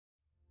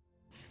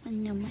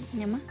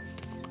Nama.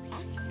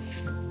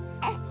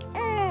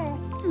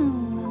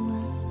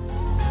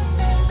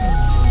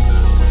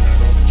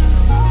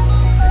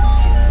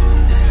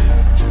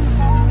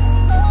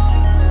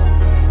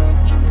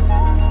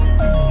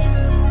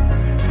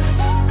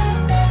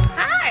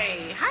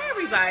 Hi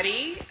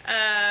everybody.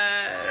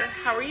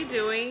 How are you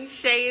doing?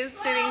 Shay is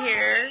sitting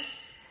here.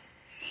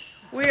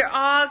 We're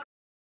all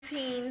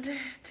quarantined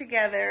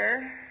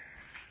together.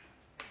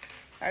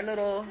 Our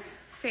little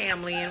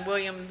family, and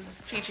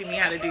William's teaching me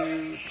how to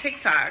do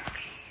TikTok.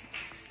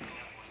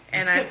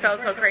 And I felt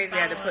so crazy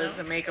I had to put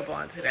some makeup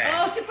on today.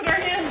 Oh, she put her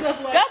hands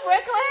up like... Go,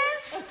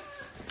 Brooklyn!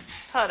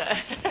 Hold on.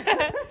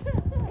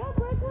 Go,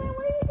 Brooklyn,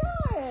 where you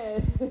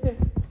going?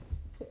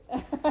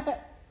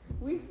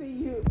 We see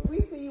you.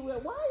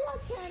 Why are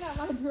y'all tearing out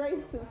my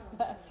drapes and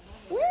stuff?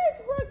 Where is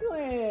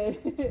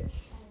Brooklyn?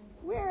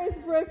 Where is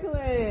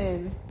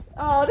Brooklyn?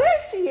 Oh, there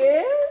she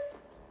is.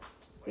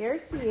 There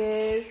she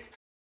is.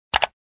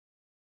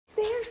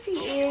 There she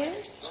is.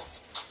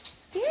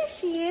 There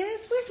she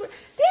is.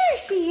 There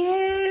she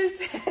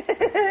is.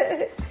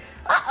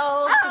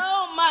 Uh-oh.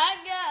 Oh my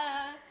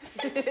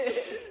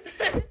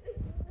God.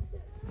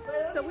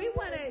 So we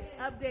want to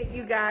update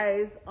you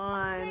guys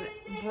on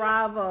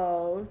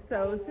Bravo.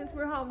 So since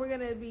we're home, we're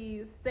going to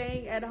be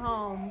staying at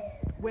home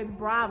with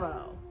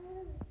Bravo.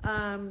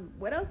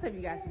 What else have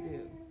you got to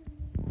do?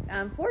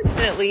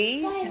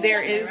 Unfortunately,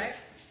 there is,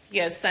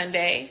 yes,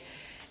 Sunday.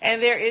 And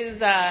there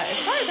is, as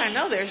far as I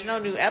know, there's no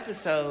new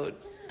episode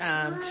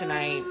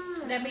tonight.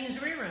 That means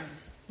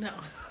reruns. No.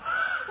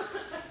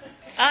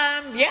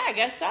 Yeah, I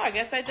guess so. I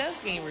guess that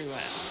does mean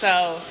reruns.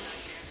 So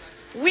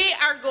we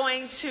are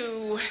going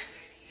to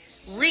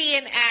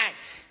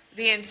reenact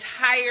the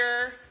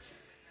entire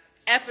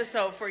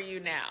episode for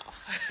you now.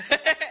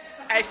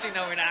 Actually,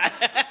 no, we're not.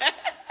 And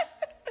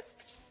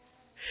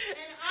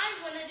I'm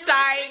gonna do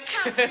Psych.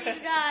 a TikTok for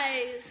you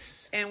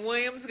guys. And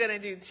William's gonna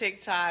do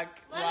TikTok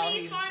while Let me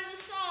he's find the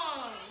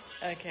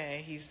song.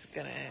 okay. He's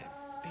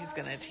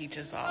gonna teach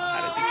us all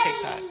how to do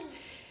TikTok.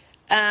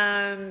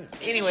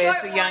 Anyway,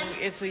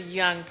 it's a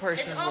young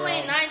person's It's only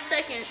world. 9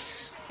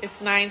 seconds.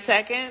 It's 9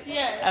 seconds.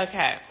 Yes.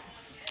 Okay.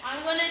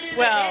 I'm gonna do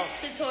the dance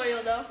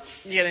tutorial though.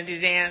 You're gonna do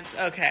dance.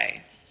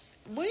 Okay.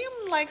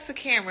 William likes the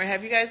camera.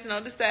 Have you guys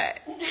noticed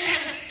that?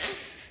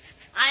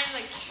 I'm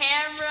a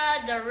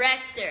camera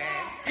director.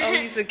 Oh,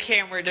 he's a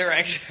camera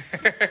director.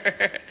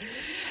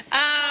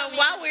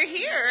 While we're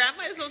here, I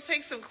might as well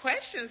take some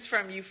questions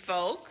from you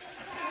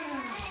folks.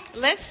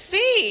 Let's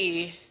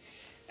see.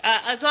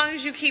 As long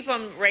as you keep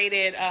them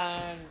rated,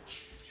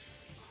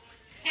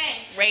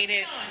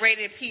 rated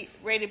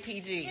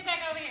PG. Get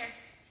back over here.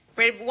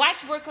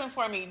 Watch Brooklyn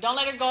for me. Don't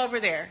let her go over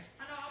there.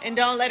 And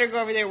don't let her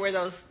go over there where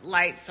those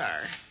lights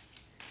are.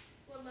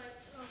 What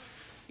lights? Oh.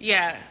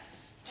 Yeah.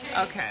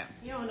 Okay.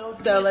 You don't know if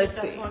So let's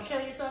see. You want to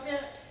kill yourself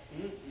yet?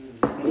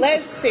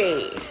 Let's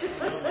see.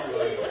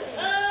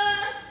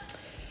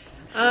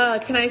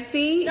 Can I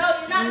see? No,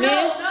 you're not. Miss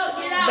No,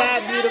 get out.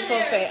 that Get out beautiful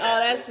of there. face. Oh,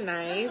 that's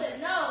nice.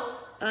 Listen,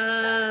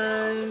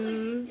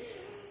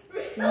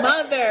 no.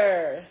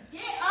 Mother.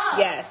 Get up.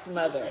 Yes,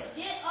 mother.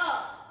 Get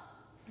up.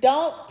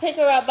 Don't pick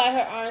her up by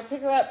her arm.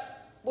 Pick her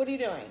up. What are you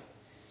doing?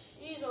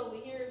 She's over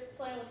here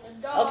playing with the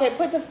dog. Okay,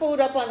 put the food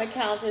up on the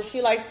counter.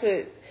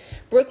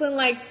 Brooklyn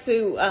likes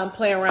to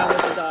play around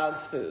with the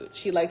dog's food.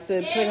 She likes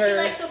to She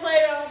likes to play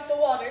around with the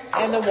water.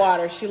 and the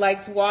water. She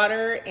likes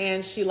water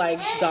and she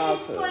likes dog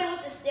she's food. playing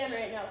with the stand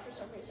right now for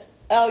some reason.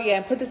 Oh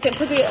yeah, put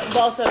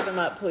both of them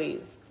up,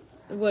 please.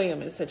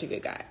 William is such a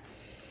good guy.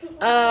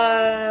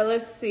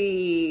 Let's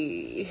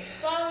see.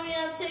 Follow me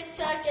on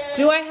TikTok.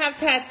 Do I have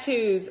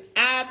tattoos?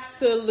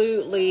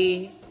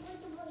 Absolutely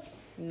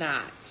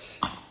not.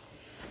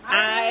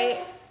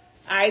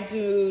 I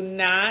do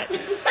not.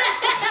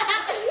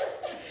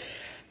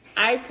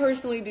 I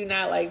personally do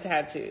not like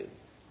tattoos.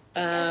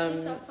 I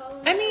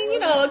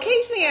mean,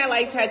 occasionally I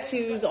like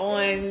tattoos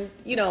on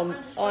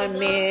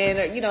men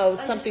or,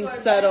 something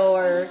subtle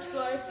or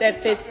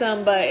that fits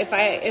them. But if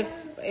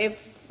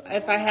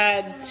I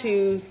had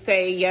to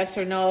say yes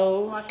or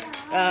no,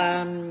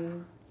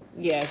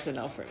 yes or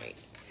no for me.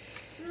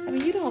 I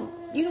mean, you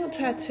don't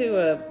tattoo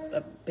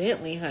a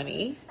Bentley,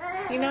 honey.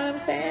 You know what I'm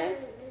saying?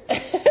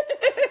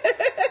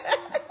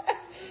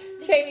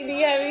 Shady, do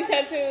you have any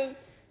tattoos?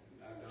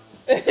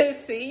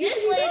 See,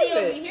 This lady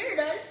over here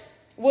does.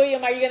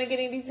 William, are you gonna get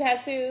any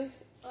tattoos?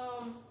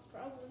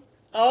 Probably.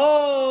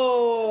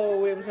 Oh,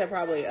 William said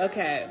probably.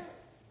 Okay.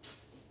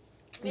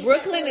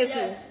 Brooklyn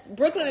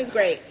is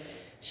great.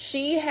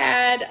 She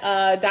had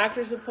a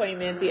doctor's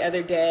appointment the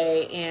other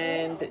day,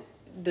 and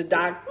the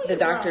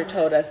doctor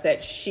told us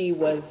that she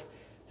was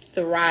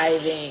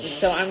thriving.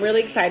 So I'm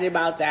really excited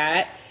about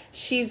that.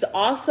 She's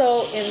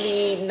also in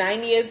the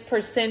 90th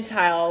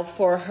percentile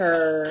for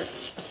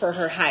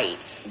her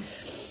height.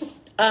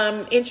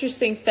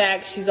 Interesting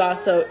fact, she's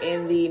also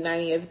in the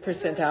 90th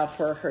percentile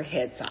for her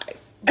head size.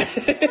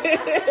 Everybody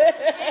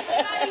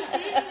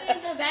sees me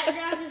in the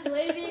background just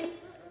waving.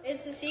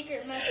 It's a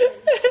secret message.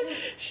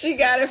 She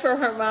got it from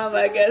her mama.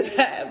 I guess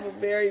I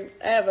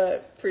have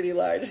a pretty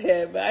large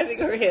head, but I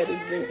think her head is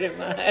bigger than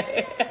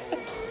mine.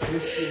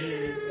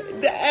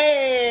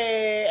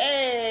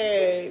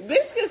 Hey,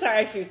 biscuits are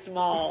actually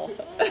small.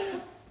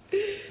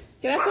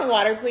 Can I have some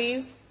water,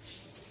 please?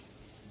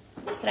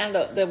 Can I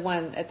have the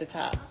one at the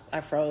top?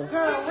 I froze.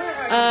 Girl, where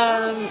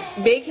are you?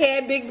 Big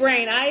head, big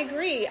brain. I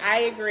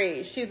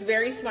agree. She's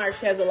very smart.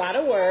 She has a lot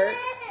of words.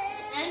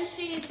 And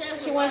she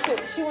says She wants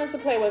to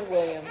play with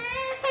William.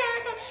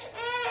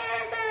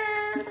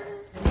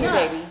 Here,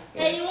 Yeah. baby.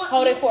 Hey, you want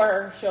Hold it for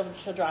her. She'll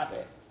drop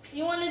it.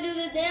 You want to do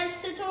the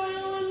dance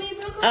tutorial with me,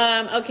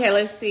 Brooklyn? Okay,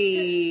 let's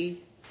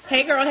see.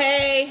 Hey girl,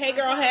 hey. Hey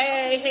girl,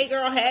 hey. Hey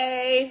girl,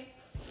 hey.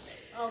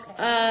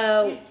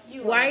 Okay.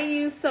 Why are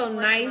you so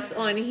nice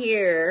on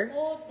here,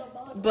 Hold the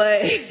bottle.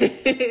 but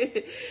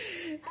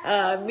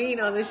mean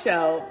on the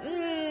show?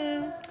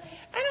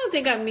 I don't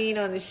think I'm mean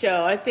on the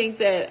show. I think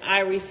that I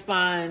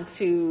respond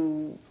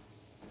to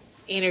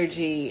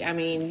energy. I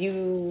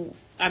mean,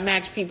 I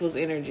match people's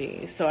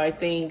energy. So I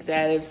think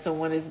that if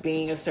someone is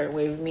being a certain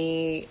way with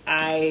me,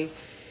 I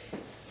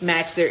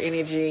match their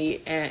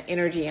energy, and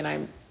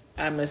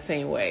I'm the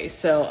same way.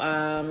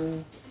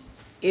 So,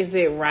 is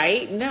it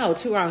right? No,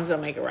 two wrongs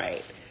don't make it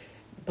right.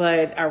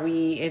 But are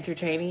we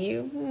entertaining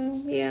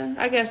you? Yeah,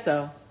 I guess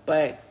so.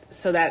 But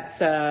so that's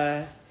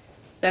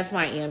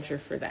my answer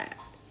for that.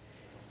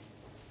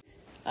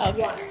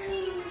 Okay.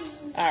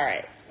 All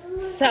right.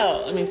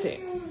 So let me see.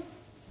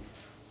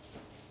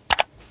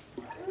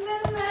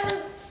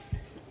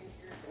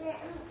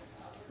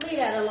 Leave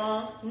that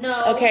alone.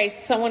 No. Okay,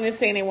 someone is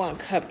saying they want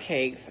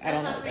cupcakes. I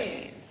don't know what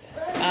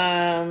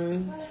that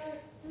means.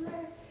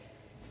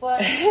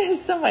 What?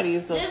 Somebody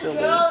is so This silly.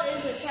 girl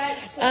is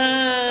attached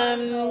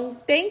to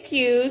Thank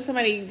you.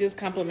 Somebody just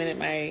complimented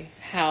my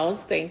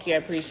house. Thank you. I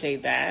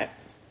appreciate that.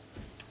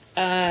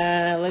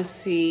 Let's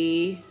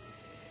see.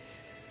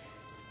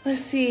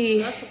 That's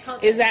a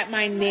pumpkin. Is that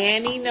my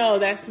nanny? No,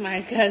 that's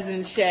my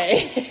cousin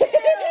Shay.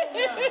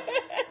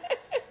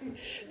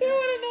 They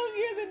want to know if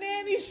you're the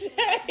nanny, Shay.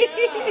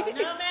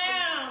 No,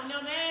 ma'am.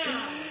 No,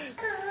 ma'am.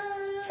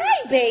 Hi,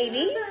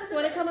 baby.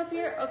 Want to come up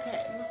here?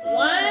 Okay.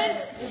 1,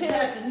 2,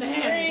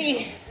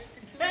 3.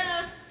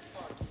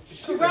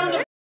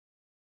 Corona.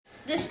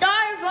 the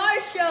star of our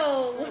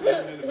show.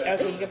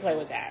 Okay, you can play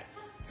with that.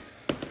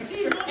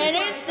 And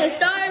it's the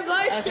star of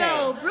our Okay.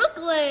 show,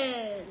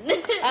 Brooklyn.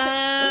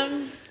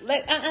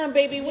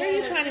 Baby, where are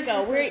you trying to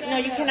go? No,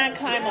 you cannot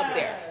climb up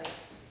there.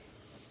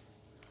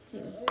 Say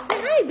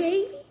hi,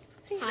 baby.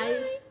 Say hi.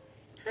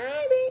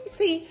 Hi, baby.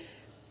 See,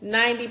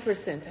 90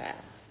 percentile.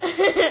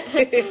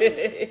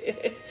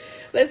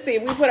 Let's see.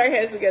 If we put our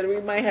heads together, we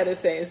might have the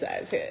same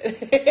size head.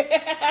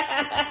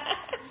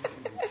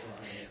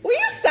 Will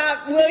you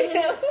stop,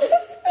 William?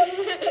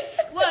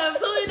 What, I'm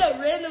pulling up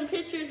random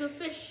pictures of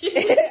fish.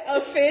 A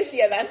fish?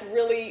 Yeah, that's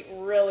really,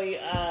 really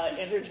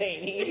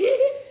entertaining.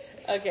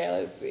 Okay,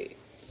 let's see.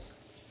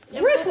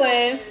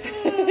 Brooklyn.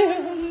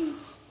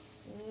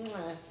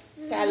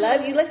 I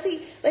love you. Let's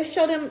see. Let's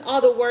show them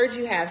all the words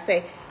you have.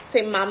 Say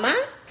mama.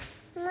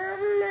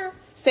 Mama,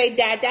 Say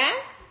dada.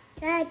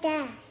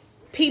 Dada,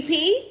 Pee.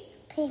 Pee,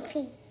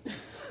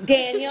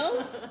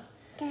 Daniel.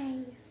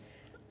 Daniel,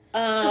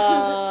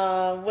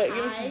 What?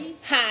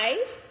 Hi.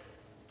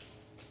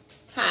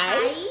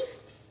 Hi.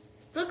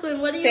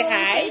 Brooklyn, what do you Say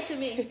always hi. say to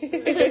me?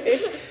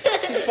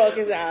 She's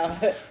focused out.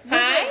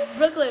 Hi.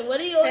 Brooklyn, what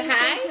do you always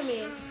hi. say to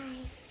me?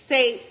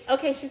 Say,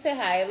 okay, she said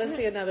hi. Let's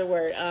see another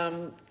word.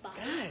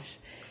 Gosh.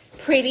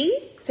 Pretty.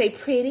 Say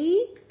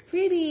pretty.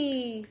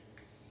 Pretty.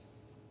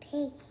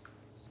 Pig,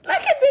 Look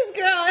at this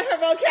girl and her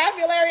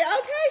vocabulary.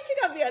 Okay, she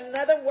gonna be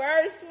another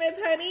wordsmith,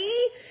 honey.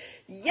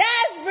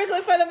 Yes,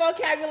 Brooklyn for the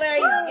vocabulary.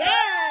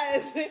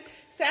 Yes.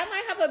 Say, I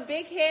might have a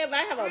big head, but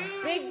I have a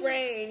big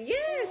brain.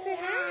 Yes, say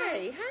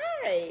hi.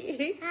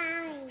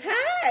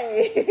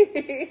 Hi.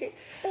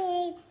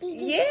 baby,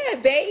 Yeah,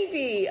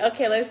 baby.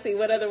 Okay, let's see.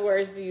 What other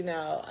words do you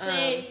know?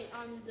 Say,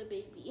 I'm the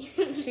baby.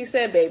 She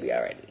said baby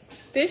already.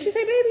 Did she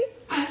say baby?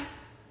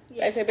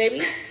 Did I say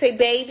baby? Say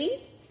baby.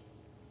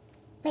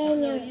 No,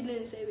 Daniel, you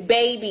didn't say baby.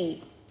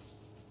 Baby.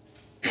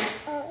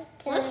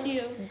 Bless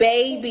you.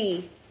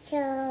 Baby.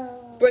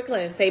 so,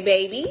 Brooklyn, say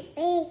baby.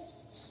 baby,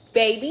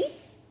 Baby.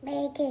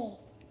 baby,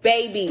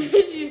 Baby.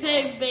 She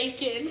said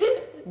bacon.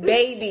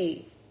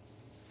 Baby.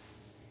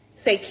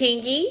 Say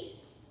kingy.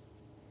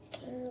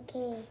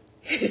 kinky,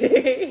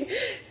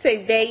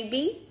 Say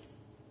baby.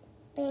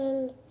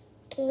 bing,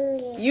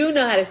 kingy, You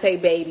know how to say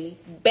baby.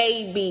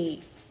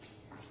 Baby.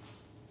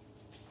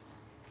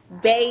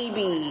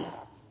 Baby.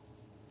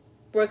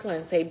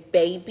 Brooklyn, say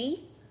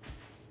baby.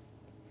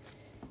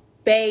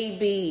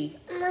 Baby.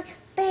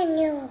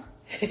 Daniel,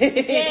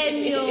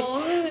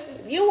 Daniel.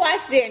 You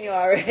watched Daniel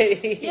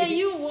already. Yeah,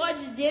 you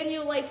watched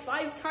Daniel like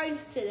 5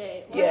 times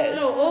today. Yes.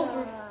 No,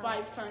 over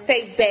 5 times.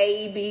 Say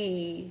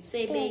baby.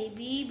 Say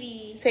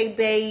baby. Say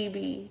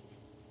baby.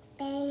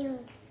 Daniel,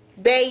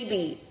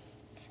 Baby.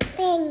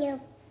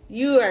 Daniel,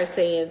 You are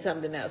saying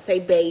something else. Say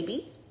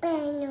baby.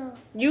 Banyo.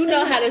 You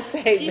know how to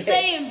say She's baby.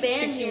 saying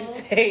banjo. She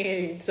keeps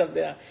saying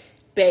something else.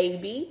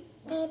 Baby.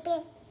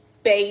 Baby.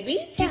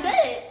 Baby. She said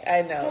it.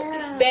 I know.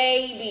 Yeah.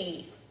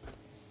 Baby.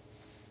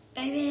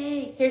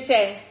 Baby. Here,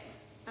 Shay.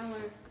 I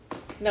want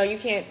No, you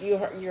can't.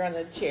 You're on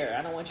the chair.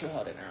 I don't want you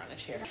holding her on the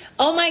chair.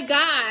 Oh my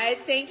God!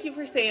 Thank you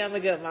for saying I'm a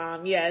good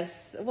mom.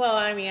 Yes. Well,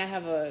 I mean, I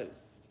have a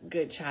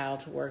good child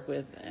to work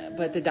with,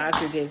 but the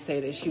doctor did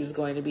say that she was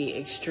going to be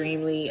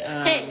extremely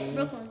Hey,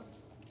 Brooklyn.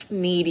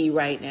 needy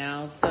right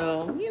now.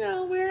 So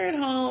we're at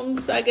home.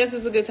 So I guess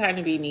it's a good time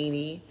to be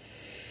needy.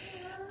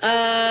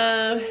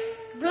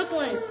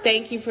 Brooklyn.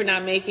 Thank you for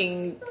not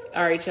making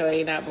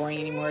RHOA not boring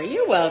anymore.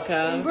 You're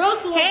welcome.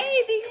 Brooklyn.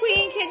 Hey, the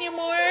Queen Kenya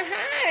Moore.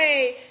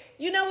 Hi.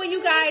 You know what,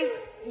 you guys,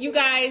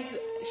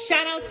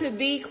 shout out to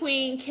the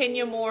Queen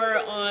Kenya Moore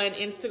on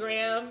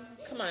Instagram.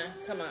 Come on.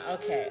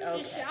 Okay.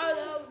 Shout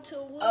out to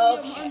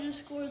William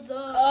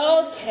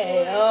 _the.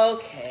 Okay.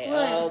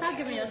 Stop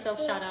giving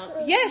yourself shout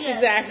outs. Yes,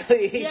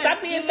 exactly. Yes,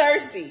 Stop being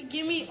thirsty.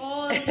 Give me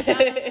all the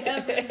shout outs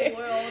ever in the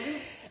world.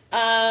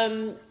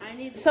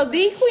 So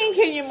the Queen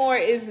Kenya Moore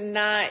is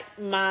not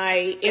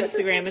my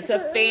Instagram. It's a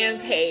fan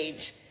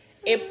page.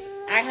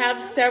 I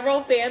have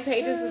several fan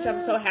pages, which I'm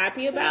so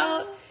happy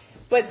about.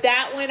 But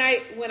that when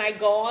I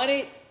go on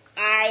it,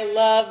 I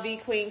love the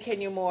Queen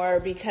Kenya Moore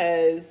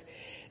because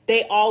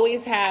they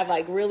always have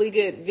like really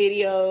good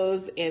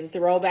videos and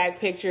throwback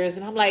pictures.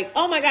 And I'm like,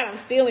 oh my God, I'm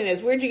stealing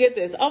this. Where'd you get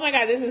this? Oh my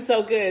God, this is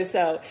so good.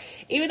 So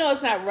even though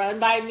it's not run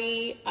by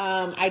me,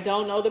 I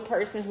don't know the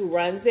person who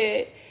runs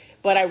it.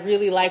 But I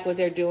really like what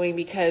they're doing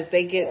because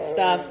they get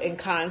stuff and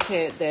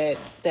content that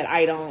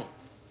I don't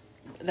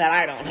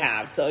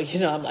have. So,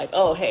 I'm like,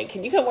 oh, hey,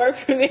 can you come work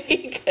for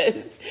me?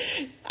 Because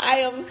I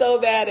am so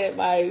bad at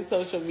my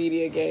social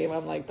media game.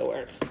 I'm like the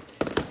worst.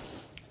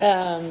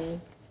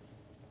 Someone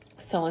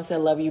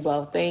said, love you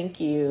both. Thank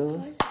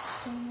you.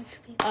 So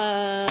much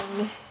people.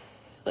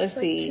 Let's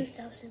see.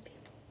 2,000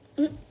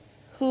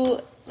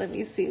 people. Let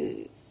me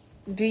see.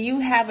 Do you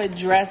have a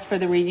dress for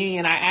the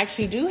reunion? I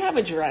actually do have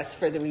a dress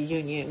for the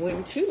reunion.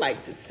 Wouldn't you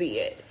like to see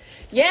it?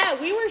 Yeah,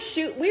 we were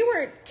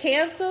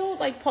canceled,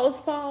 like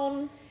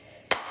postponed,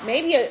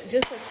 maybe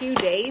just a few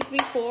days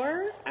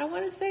before. I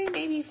want to say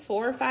maybe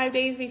 4 or 5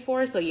 days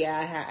before. So yeah,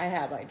 I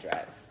have my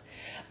dress.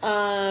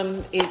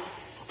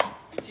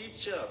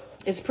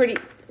 It's pretty.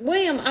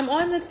 William, I'm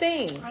on the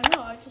thing. I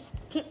know, I just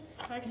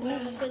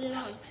accidentally put it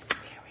on.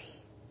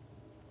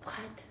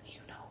 What?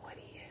 You know what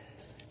he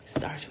is. It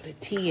starts with a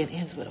T and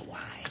ends with a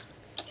Y.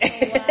 Oh,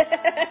 wow.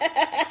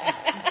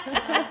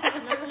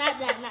 no, not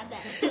that. Not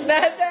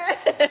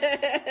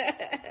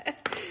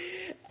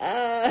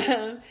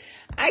that.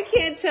 I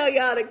can't tell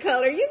y'all the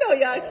color.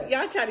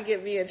 Y'all try to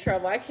get me in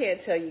trouble. I can't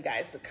tell you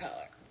guys the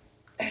color.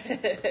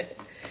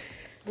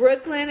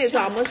 Brooklyn, it's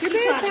almost your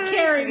bedtime.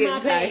 She's getting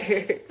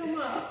tired.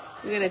 Come on.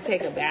 We're gonna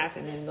take a bath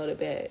and then go to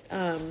bed.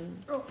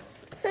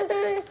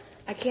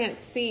 I can't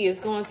see. It's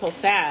going so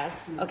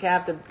fast. Okay, I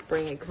have to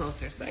bring it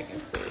closer so I can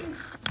see.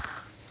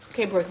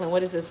 Okay, Brooklyn, what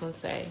does this one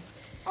say?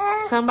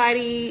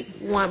 Somebody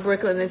want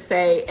Brooklyn to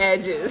say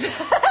edges.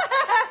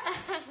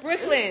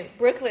 Brooklyn,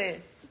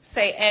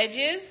 say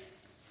edges.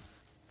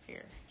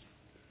 Here.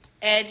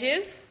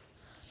 Edges.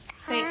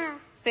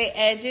 Say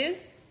edges.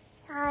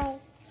 Hi.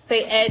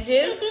 Say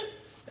edges.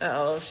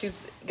 Uh-oh, she's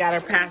got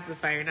her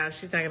pacifier now.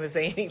 She's not going to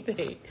say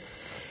anything.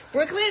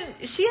 Brooklyn,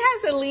 she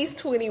has at least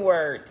 20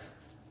 words.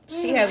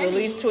 She has at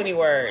least 20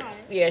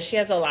 words. Yeah, she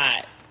has a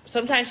lot.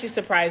 Sometimes she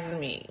surprises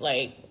me.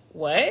 Like,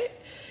 what?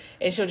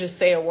 And she'll just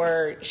say a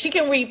word. She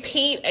can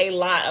repeat a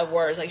lot of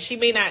words. Like, she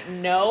may not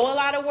know a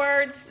lot of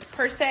words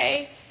per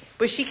se,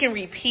 but she can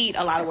repeat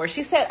a lot of words.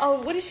 She said,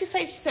 what did she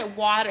say? She said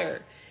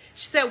water.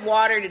 She said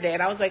water today.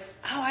 And I was like,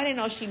 oh, I didn't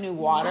know she knew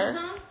water.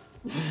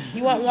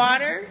 You want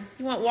water?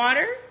 You want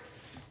water?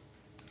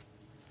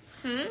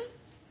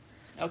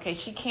 Okay,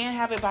 she can't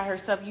have it by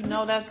herself. You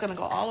know that's going to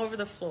go all over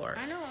the floor.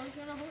 I know, I was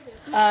going to hold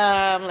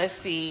it. Let's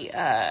see.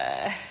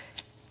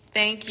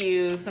 Thank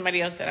you.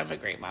 Somebody else said I'm a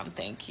great mom.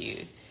 Thank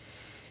you.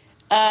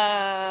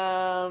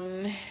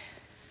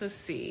 Let's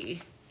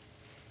see.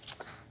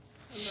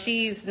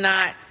 She's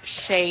not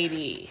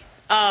shady.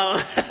 Oh,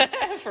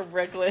 for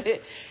Brooklyn.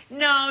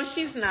 No,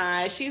 she's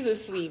not. She's a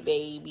sweet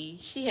baby.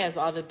 She has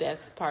all the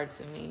best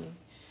parts of me.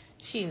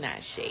 She's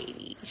not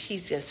shady.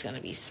 She's just going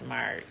to be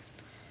smart.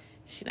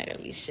 She's not going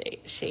to be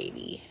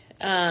shady.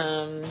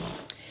 Hey,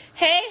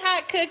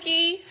 Hot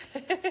Cookie.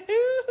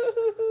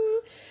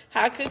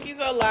 Hot Cookie's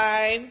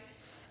online.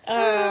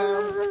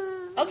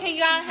 Okay,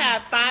 y'all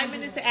have 5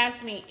 minutes to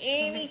ask me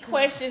any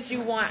questions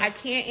you want. I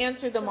can't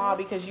answer them all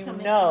because you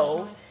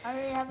know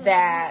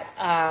that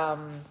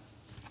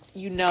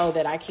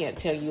I can't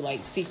tell you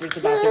like secrets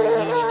about the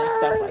reunion and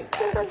stuff like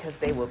that because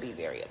they will be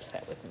very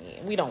upset with me,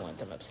 and we don't want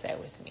them upset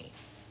with me.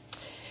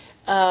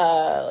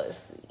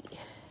 Let's see.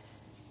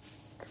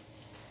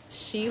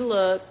 She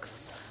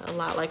looks a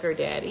lot like her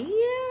daddy.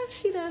 Yeah,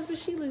 she does, but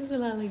she looks a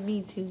lot like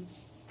me too.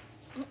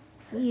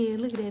 Yeah,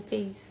 look at that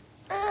face.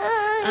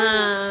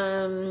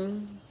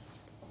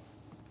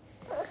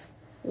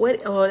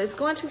 What? Oh, it's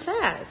going too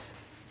fast.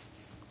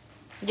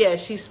 Yeah,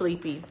 she's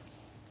sleepy.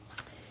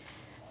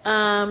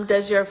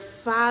 Does your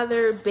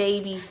father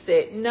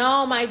babysit?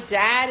 No, my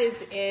dad is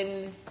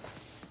in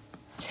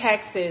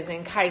Texas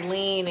and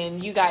Kylene,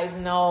 and you guys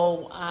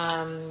know,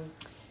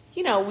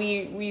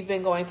 we've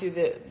been going through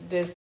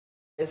this,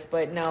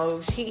 but no,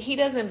 he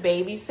doesn't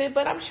babysit.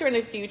 But I'm sure in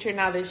the future,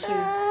 now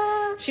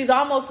that she's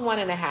almost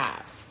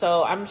 1.5,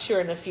 so I'm sure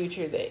in the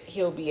future that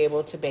he'll be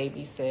able to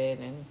babysit.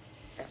 And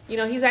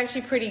he's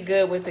actually pretty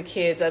good with the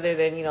kids, other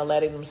than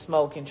letting them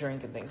smoke and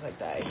drink and things like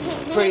that.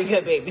 He's a pretty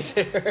good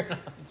babysitter. No,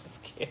 I'm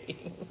just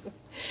kidding.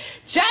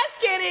 Just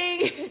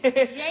kidding.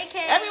 JK.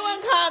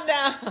 Everyone, calm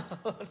down.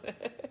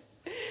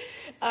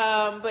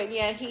 But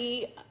yeah,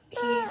 he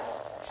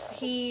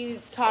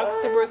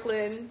talks to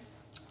Brooklyn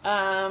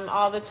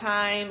all the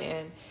time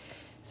and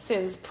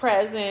sends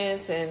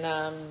presents,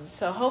 and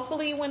so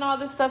hopefully when all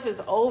this stuff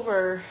is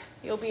over,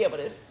 you'll be able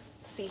to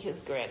see his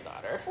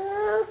granddaughter.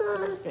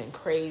 It's been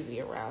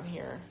crazy around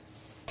here.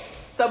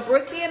 So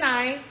Brookie and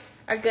I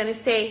are gonna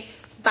say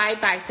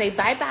bye-bye. Say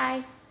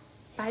bye-bye.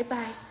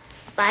 Bye-bye.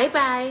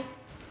 Bye-bye.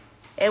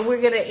 And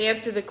we're gonna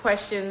answer the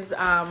questions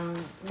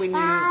when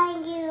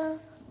you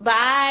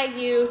bye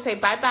you. Say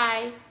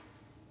bye-bye.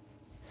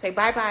 Say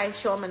bye-bye.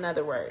 Show them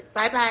another word.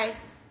 Bye-bye.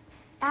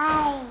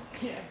 Bye.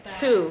 Yeah, bye.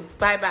 2.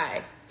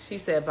 Bye-bye. She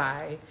said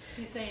bye.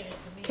 She's saying it to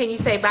me. Can you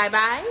say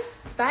bye-bye?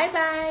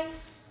 Bye-bye.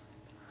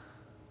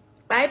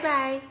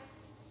 Bye-bye.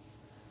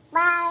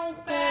 Bye.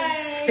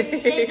 Bye.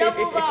 Say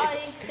double bye.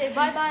 Say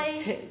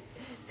bye-bye.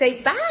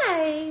 Say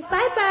bye.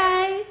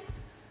 Bye-bye.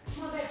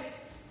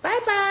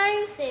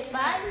 Bye-bye. Say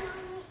bye.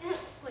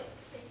 Wait.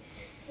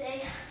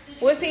 Say.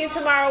 We'll see you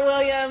tomorrow,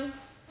 William.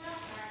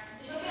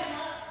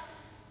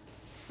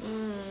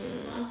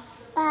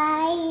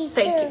 Bye.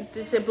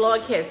 Say blow a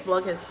kiss. Blow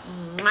a kiss.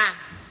 Mwah.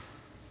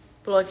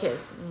 Blow a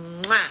kiss.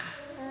 Mwah.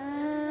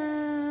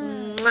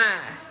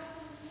 Mwah.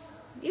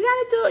 You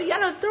gotta do it. You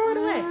gotta throw it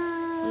away.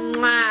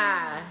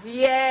 Mwah.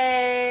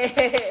 Yay.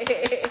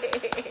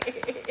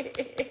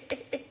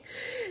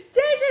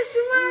 There's a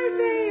smart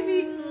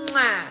baby.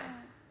 Mwah.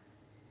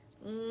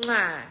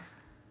 Mwah.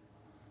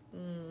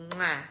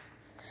 Mwah.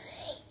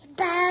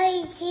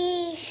 Bye.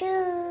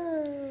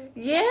 Tissue.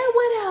 Yeah,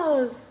 what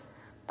else?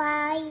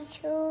 Bye.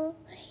 Tissue.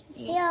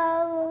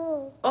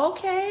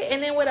 Okay,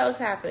 and then what else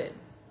happened?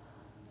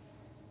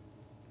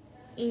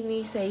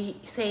 Amy say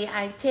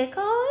I'm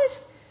tickled.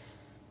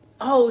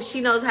 Oh, she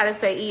knows how to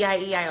say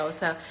E-I-E-I-O.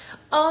 So,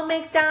 old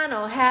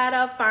MacDonald had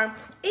a farm,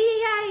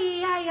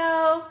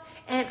 E-I-E-I-O.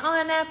 And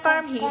on that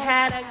farm he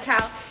had a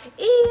cow,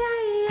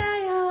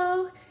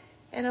 E-I-E-I-O.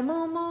 And a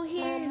moo-moo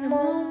here and a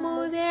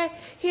moo-moo there.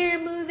 Here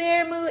moo,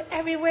 there moo,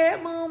 everywhere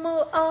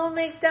moo-moo. Old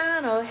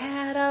MacDonald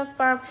had a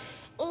farm,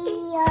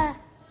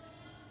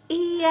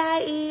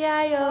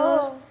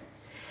 E-I-E-I-O.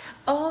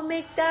 Old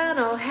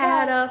MacDonald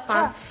had a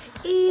farm,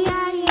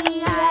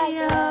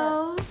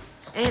 E-I-E-I-O.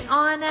 And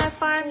on that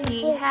farm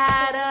he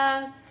had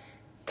a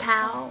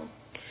cow,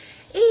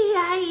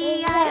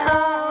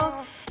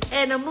 E-I-E-I-O.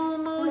 And a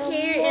moo-moo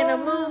here and a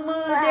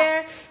moo-moo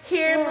there.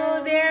 Here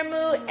moo, there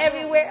moo,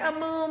 everywhere a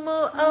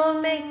moo-moo.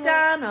 Old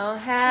MacDonald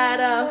had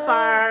a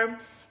farm,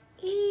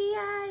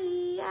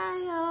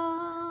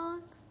 E-I-E-I-O.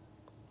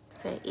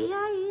 Say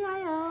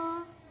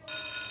E-I-E-I-O.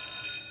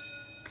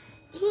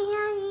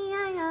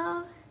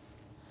 E-I-E-I-O.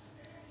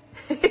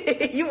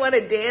 You want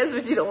to dance,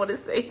 but you don't want to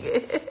sing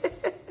it.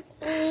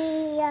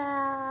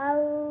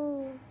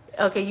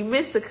 Okay, you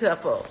missed a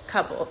couple.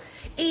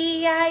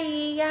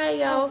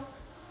 E-I-E-I-O.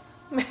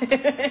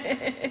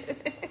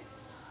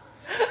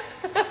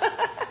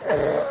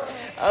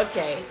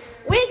 Okay,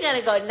 we're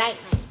gonna go night-night.